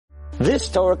This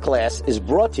Torah class is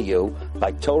brought to you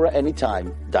by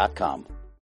TorahAnytime.com.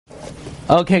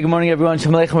 Okay, good morning everyone.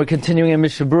 Shalom Aleichem. We're continuing in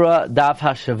Berura, Daf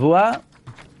Hashavua.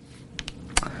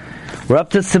 We're up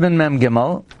to Siman Mem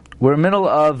Gimel. We're in the middle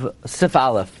of Sif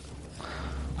Aleph.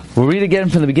 We'll read again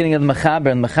from the beginning of the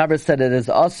Mechaber. And the Mechaber said it is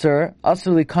Asur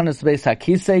likonos beis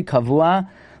hakisei kavua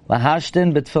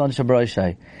lahashtin b'tefillin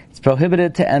shabroishai. It's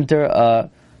prohibited to enter a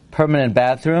permanent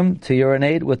bathroom to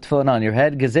urinate with tefillin on your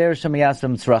head. Gezer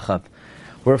shemiyasem tzrachav.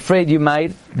 We're afraid you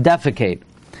might defecate.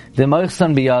 The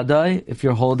moichsan biyadai, if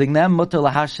you're holding them, mutar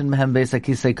lahashtin mehem beis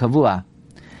hakisei kavua.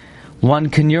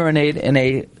 One can urinate in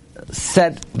a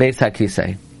set beis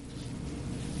hakisei.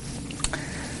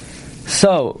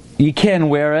 So, you can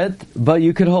wear it, but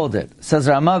you could hold it. Says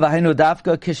Rama, v'hainu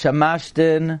dafka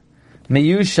kishamashtin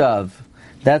meyushav.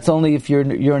 That's only if you're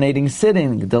urinating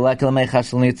sitting.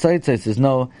 There's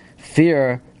no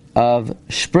fear of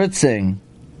spritzing.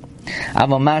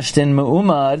 Aval mashtin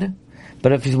me'umad.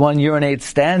 But if one urinates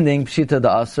standing, pshita the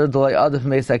aser, d'loi adif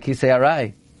beis hakisei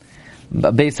arai.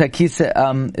 Beis hakisei,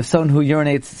 if someone who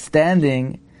urinates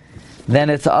standing, then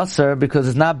it's aser because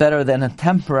it's not better than a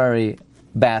temporary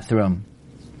bathroom.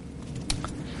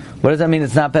 What does that mean?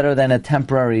 It's not better than a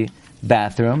temporary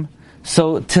bathroom.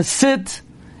 So to sit,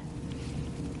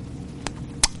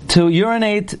 to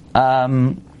urinate,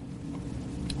 wearing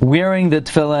the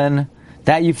tefillin,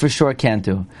 that you for sure can't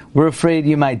do. We're afraid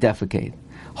you might defecate.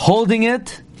 Holding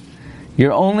it,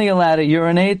 you're only allowed to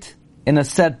urinate in a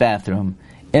set bathroom.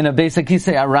 In a beis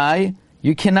hakisei arai,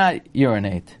 you cannot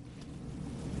urinate.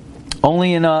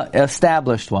 Only in an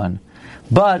established one.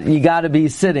 But you got to be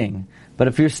sitting. But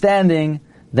if you're standing,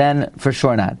 then for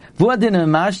sure not. Or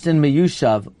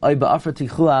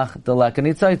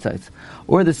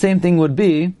the same thing would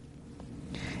be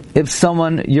if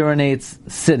someone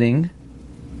urinates sitting,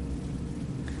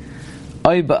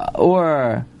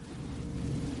 or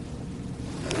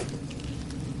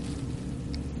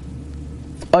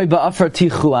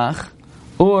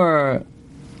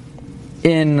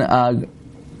in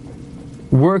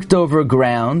worked over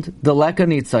ground, the leka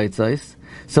nitzaitzais.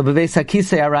 So beveis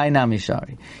hakisei arai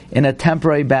namishari. In a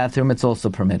temporary bathroom, it's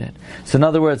also permitted. So in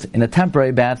other words, in a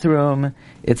temporary bathroom,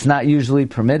 it's not usually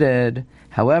permitted.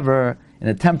 However, in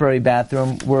a temporary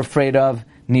bathroom, we're afraid of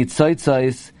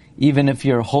nitzaitzais, even if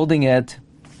you're holding it.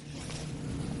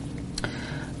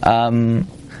 But in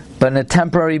a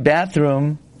temporary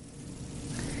bathroom,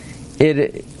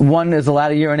 one is allowed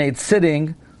to urinate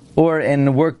sitting, or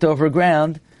in worked over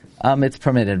ground, it's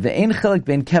permitted.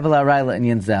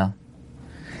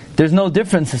 There's no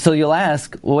difference. So you'll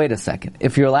ask, well, wait a second.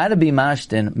 If you're allowed to be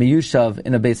mashtin, miyushav,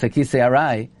 in a beis hakisei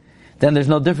arai, then there's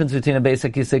no difference between a beis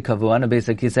hakisei kavua and a beis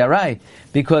hakisei arai.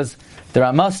 Because the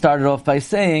Ramah started off by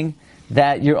saying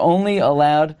that you're only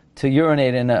allowed to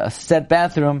urinate in a set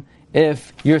bathroom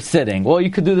if you're sitting. Well, you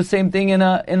could do the same thing in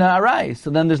a arai. So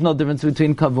then there's no difference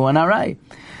between kavua and arai.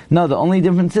 No, the only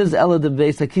difference is, ela de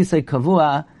beis hakisei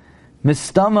kavua,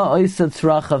 mistama oisa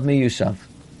tzrachav miyushav.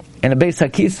 In a beis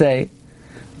hakisei,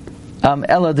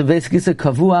 ela de beis hakisei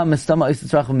kavua, mistama oisa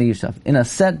tzrachav miyushav. In a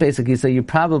set beis hakisei, you're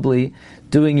probably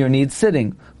doing your needs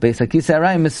sitting. Beis hakisei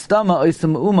arai, mistama oisa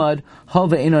me'umad,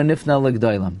 hove ino nifna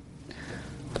legdoilam.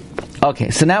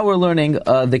 Okay, so now we're learning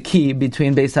the key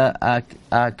between beis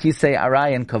hakisei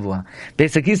arai and kavua.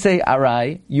 Beis hakisei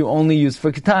arai, you only use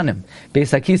for ketanim.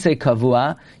 Beis hakisei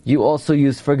kavua, you also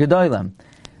use for gedolim.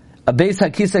 A beis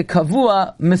hakisei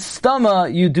kavua,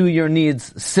 mistama, you do your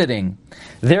needs sitting.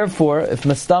 Therefore, if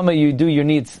mistama, you do your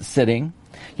needs sitting,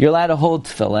 you're allowed to hold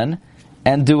tefillin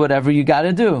and do whatever you got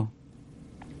to do.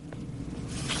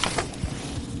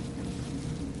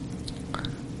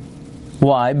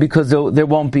 Why? Because there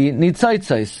won't be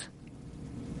nitzaitzais.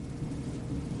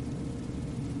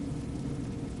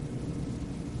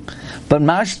 But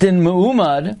mashtin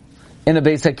me'umad in a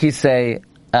beis hakisei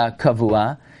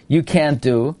kavua, you can't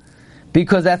do,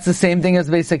 because that's the same thing as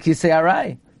beis hakisei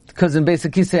arai. Because in beis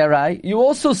hakisei arai, you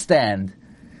also stand.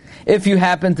 If you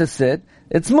happen to sit,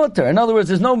 it's mutter. In other words,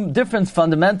 there's no difference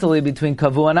fundamentally between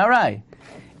kavua and arai.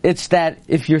 It's that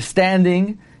if you're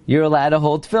standing, you're allowed to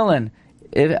hold tefillin.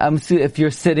 If you're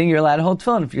sitting, you're allowed to hold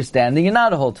tefillin. If you're standing, you're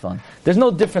not to hold tefillin. There's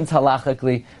no difference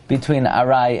halachically between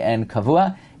arai and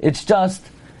kavua. It's just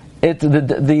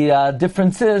the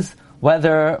difference is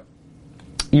whether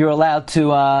you're allowed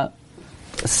to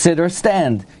sit or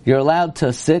stand. You're allowed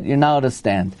to sit. You're not allowed to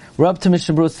stand. We're up to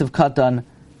Mishna Berura Katan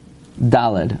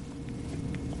Daled.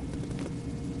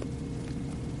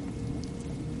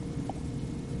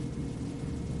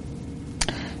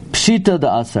 Pshita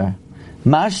the Asar.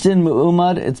 Mashtin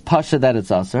mu'umad, it's pasha that it's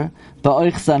Asar.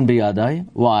 Ba'oichsan biyadai.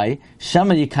 Why?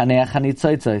 Shama yikaneach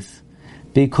hanitzaitzais.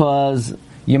 because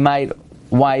you might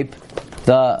wipe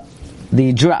the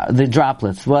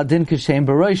droplets. V'adin kashem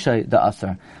b'roishay the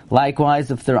asar.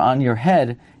 Likewise, if they're on your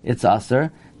head, it's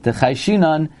asar. The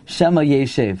chayshinan shema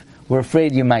yeshev. We're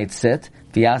afraid you might sit.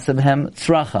 V'yasabhem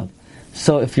tzrachav.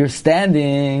 So if you're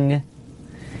standing,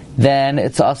 then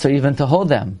it's asar even to hold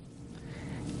them.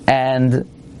 And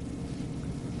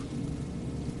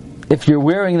if you're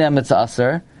wearing them, it's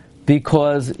asar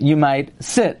because you might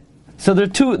sit. So there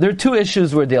are two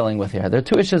issues we're dealing with here. There are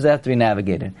two issues that have to be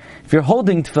navigated. If you're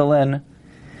holding tefillin,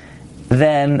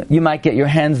 then you might get your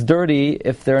hands dirty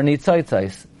if there are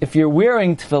nitzotzos. If you're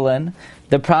wearing tefillin,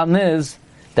 the problem is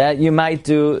that you might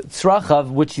do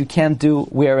tzrachav, which you can't do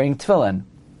wearing tefillin.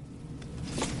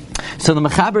 So the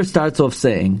Mechaber starts off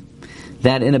saying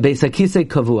that in a Beis HaKisei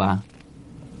Kavua,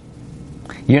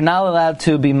 you're not allowed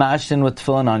to be mashtin with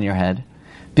tefillin on your head,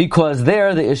 because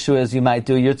there the issue is you might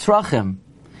do your tzrachim.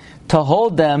 To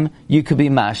hold them, you could be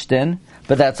mashtin,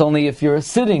 but that's only if you're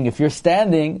sitting. If you're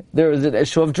standing, there is an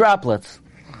issue of droplets.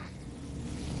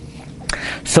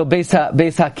 So Beis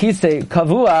HaKisei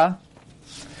Kavua,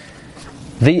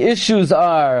 the issues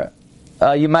are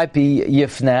you might be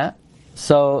yifna,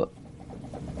 so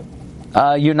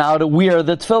you're now to wear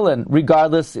the tefillin,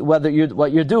 regardless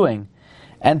what you're doing.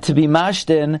 And to be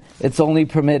mashtin, it's only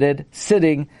permitted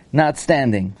sitting, not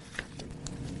standing.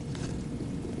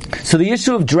 So the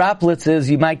issue of droplets is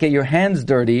you might get your hands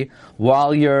dirty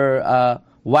while you're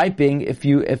wiping if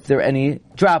there are any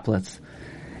droplets.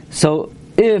 So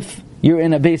if you're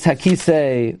in a Beis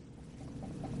HaKisei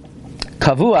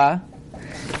Kavua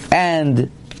and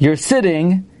you're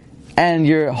sitting and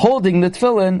you're holding the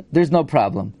tefillin, there's no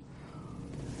problem.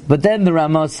 But then the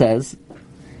Ramah says,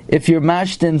 if you're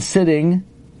mashtin sitting,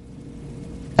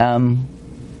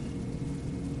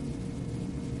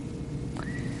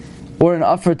 or an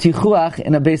offer tichuach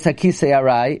in a Beis HaKisei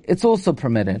Arai, it's also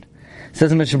permitted. It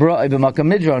says in Mishabra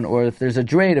b'makam midron, or if there's a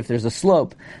drain, if there's a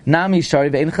slope, nami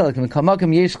shari ve'in chilek,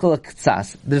 m'kamakam yesh chilek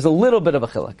tzas. There's a little bit of a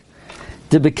chilek.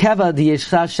 De bekeva di yesh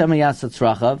chash shema yasat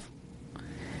tzrachav.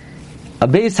 A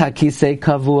Beis HaKisei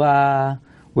Kavua,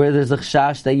 where there's a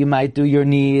chash that you might do your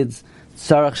needs,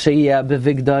 tzarach sheiyah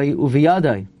bevigdai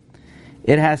uviyadai.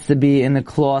 It has to be in a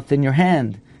cloth in your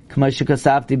hand. K'may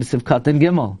shekasavti b'sivkat and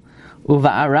gimel.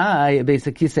 Uva'arai, Beis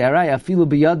HaKisei Arai, afilu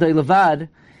b'yadai levad,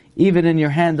 even in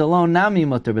your hand alone, nami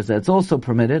mutar b'zeh. It's also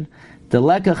permitted. The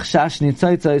lekach shash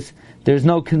nitzotzos, there's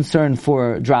no concern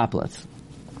for droplets.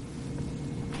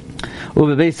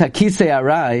 Uva Beis HaKisei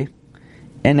Arai,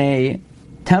 in a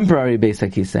temporary Beis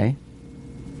HaKisei.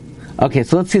 Okay,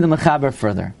 so let's see the Mechaber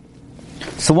further.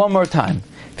 So one more time.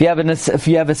 If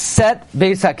you have a set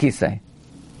Beis HaKisei,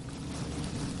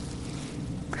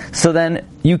 so then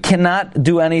you cannot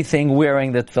do anything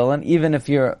wearing the tefillin, even if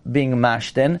you're being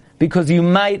mashtin, because you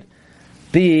might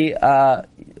be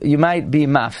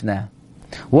mafneh.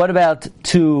 What about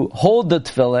to hold the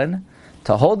tefillin?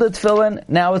 To hold the tefillin,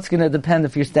 now it's going to depend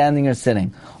if you're standing or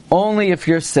sitting. Only if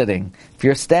you're sitting. If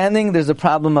you're standing, there's a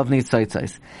problem of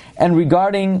nitzotzos. And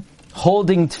regarding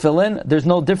holding tefillin, there's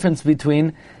no difference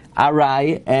between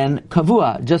arai and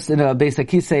kavua. Just in a Beis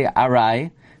HaKisei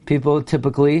arai, people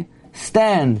typically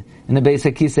stand. In the Beis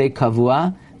HaKisei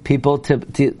Kavua, people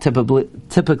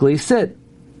typically sit.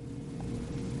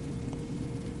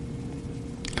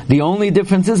 The only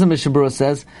difference is, Mishabura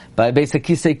says, by Beis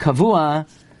HaKisei Kavua,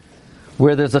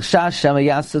 where there's a chash shema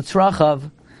yasat tzrachav,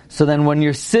 so then when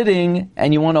you're sitting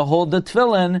and you want to hold the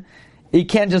tefillin, you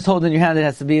can't just hold it in your hand, it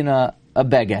has to be in a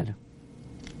beged.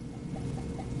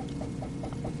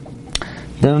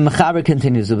 The Mechaber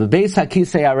continues, the Beis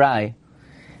HaKisei Arai,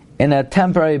 in a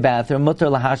temporary bathroom, mutar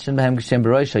lahashin b'hem kshem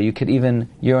b'roisha, you could even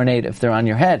urinate if they're on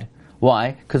your head.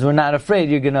 Why? Because we're not afraid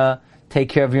you're going to take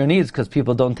care of your needs, because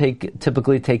people don't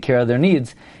typically take care of their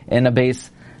needs in a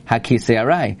Beis HaKisei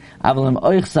Arai. Avalim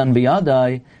oichsan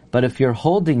biyadai, but if you're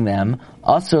holding them,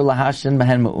 asur lahashin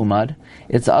b'hen me'umad,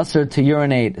 it's asur to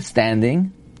urinate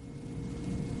standing.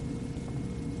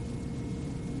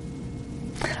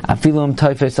 Afilum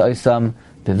toifes oisam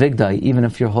bevigdai, even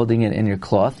if you're holding it in your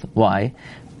cloth. Why?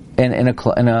 In a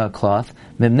cloth, you're going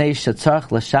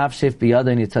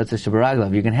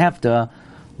to have to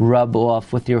rub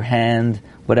off with your hand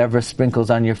whatever sprinkles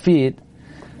on your feet.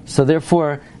 So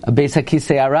therefore, a Beis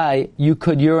HaKisei Arai, you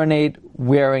could urinate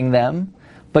wearing them,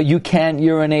 but you can't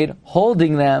urinate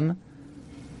holding them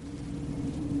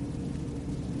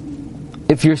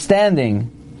if you're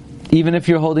standing, even if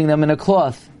you're holding them in a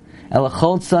cloth.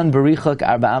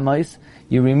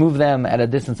 You remove them at a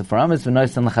distance of 4 amos,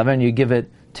 and you give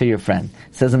it to your friend.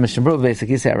 It says in Mishna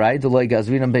basically say, right? We're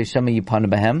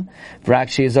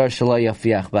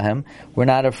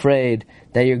not afraid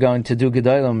that you're going to do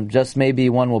gedolim, just maybe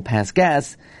one will pass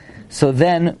gas. So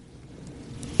then,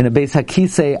 in a Beis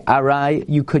Hakisei Arai,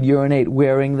 you could urinate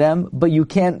wearing them, but you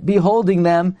can't be holding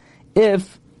them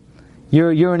if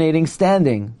you're urinating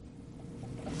standing.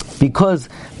 Because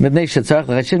we're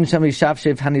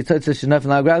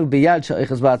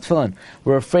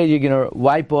afraid you're going to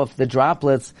wipe off the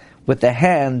droplets with the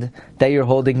hand that you're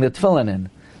holding the tefillin in.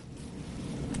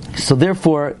 So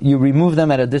therefore, you remove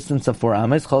them at a distance of 4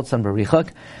 amas. Choltzan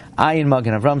berichak, ayin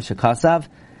magen avram shekasav.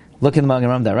 Look in the magen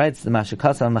avram that writes the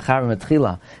mashakasav mechaber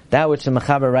metchila. That which the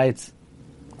mechaber writes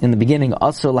in the beginning,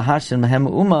 asur lahashin mehem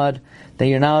umad, that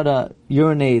you're now to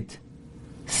urinate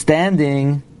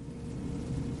standing.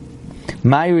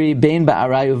 Mayri bein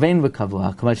ba'arai uvein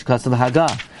b'kavua. Kamash kasav haga.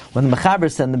 When the mechaber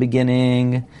said in the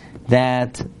beginning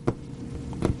that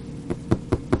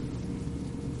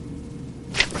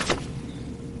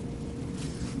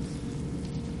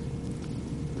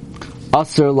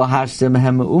asur lahashim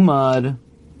mehem umad,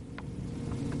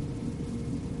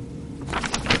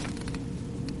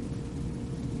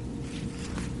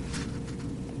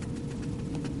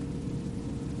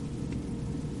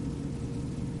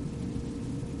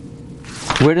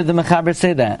 where did the mechaber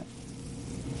say that?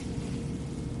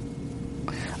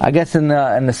 I guess in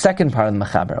the second part of the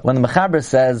mechaber, when the mechaber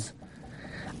says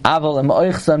aval im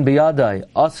oichsan biyadai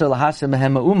asur lahashim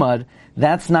mehem umad,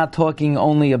 that's not talking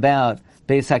only about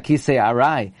Beis Hakisei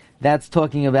Arai. That's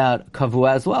talking about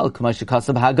kavua as well.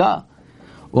 Kamashikasav haga,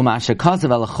 umashikasav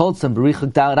alacholtzam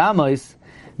berichuk dal ramos.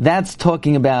 That's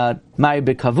talking about mari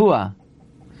bekavua.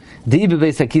 Di'ibe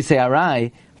Beis Hakisei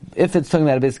Arai. If it's talking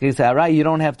about a Beis Hakisei Arai, you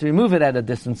don't have to remove it at a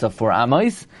distance of 4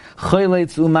 amos.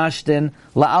 Choyleitz umashtin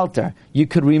la'alter. You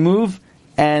could remove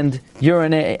and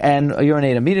urinate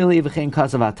immediately. V'chein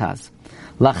kasav ataz.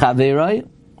 Lachaveroi.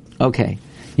 Okay,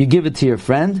 you give it to your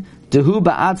friend. Dehu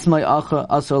ba'atzmai acha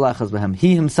asur lachas b'hem.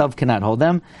 He himself cannot hold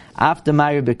them. After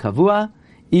Ma'ir b'kavua,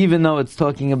 even though it's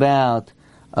talking about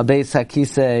a Beis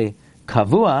Hakisei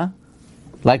kavua,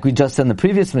 like we just said in the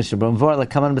previous Mishnah, Berura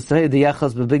lekaman b'sarei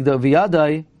diyachas b'bigdo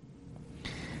v'yadai.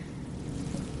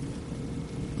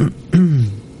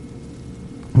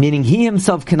 Meaning he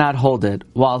himself cannot hold it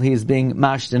while he's being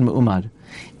Mashtin Mu'umad.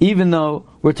 Even though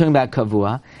we're talking about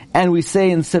kavua, and we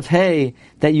say in Seif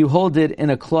that you hold it in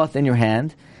a cloth in your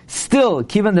hand, still,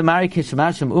 kivan demari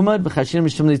kishmashim umad b'chashim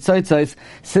mishum litzoytzoyz,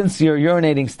 since you're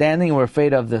urinating standing and we're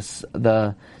afraid of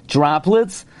the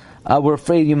droplets, we're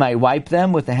afraid you might wipe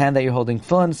them with the hand that you're holding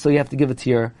tefillin, so you have to give it to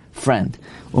your friend.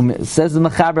 Says the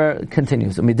mechaber,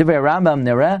 continues, Umidivrei Rambam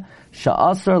nereh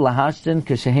sha'asar lahashtin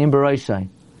k'shehem b'roishai.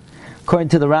 According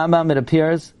to the Rambam, it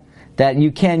appears that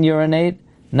you can urinate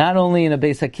not only in a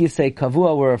Beis Hakisei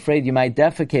kavua, we're afraid you might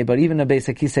defecate, but even a Beis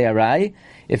Hakisei arai,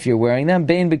 if you're wearing them,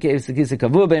 bein Beis Hakisei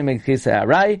kavua, bein Beis Hakisei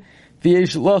arai,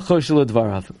 v'yesh lo choshel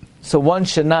dvarav. So one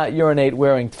should not urinate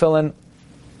wearing tefillin,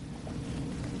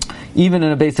 even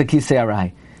in a Beis Hakisei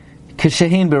arai.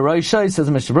 Kishehin b'roishai, says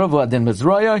Mishna adin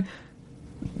b'zroyai,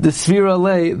 the Sfira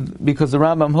lay, because the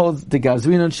Rambam holds the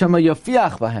gazrinon shema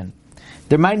yofiach bahen.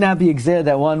 There might not be exer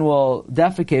that one will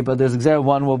defecate, but there's exer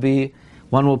one will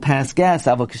pass gas.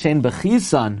 But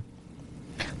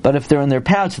if they're in their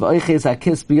pouch,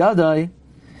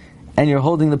 and you're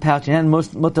holding the pouch in hand,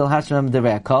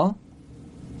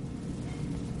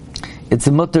 it's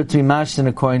a mutter to be mashtin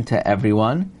according to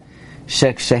everyone.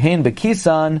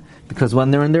 Because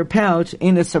when they're in their pouch,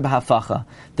 there's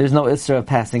no isser of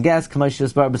passing gas.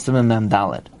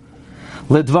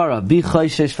 Lidvara, be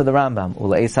choishish for the Rambam.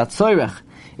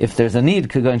 If there's a need,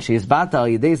 that you're going to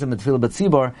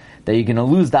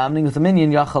lose davening with a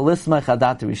minion, you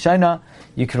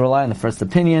can rely on the first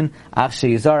opinion.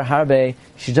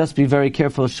 Should just be very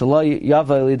careful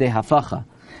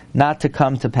not to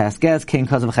come to pass gas. The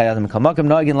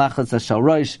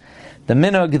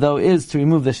minog, though, is to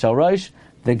remove the shalrosh,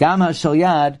 the gama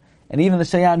shalyad, and even the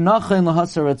shalyad.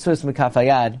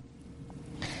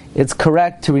 It's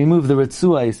correct to remove the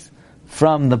ritzuais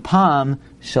from the palm,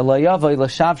 so you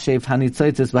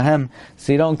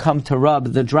don't come to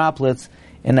rub the droplets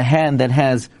in a hand that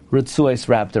has ritzuais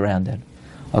wrapped around it.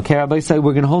 Okay, Rabbi say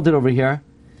we're going to hold it over here.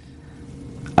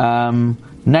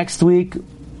 Next week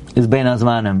is Bein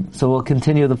Hazmanim, so we'll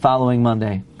continue the following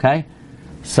Monday. Okay,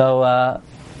 so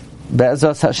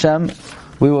Be'ezras Hashem,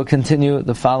 we will continue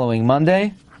the following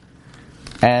Monday,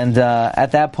 and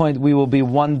at that point we will be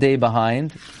 1 day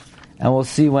behind. And we'll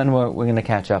see when we're going to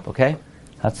catch up, okay?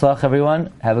 Hatzlach,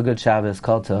 everyone. Have a good Shabbos.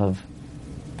 Kol Tov.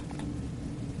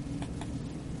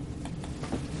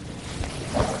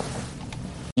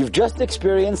 You've You've just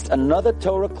experienced another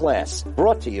Torah class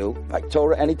brought to you by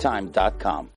TorahAnytime.com.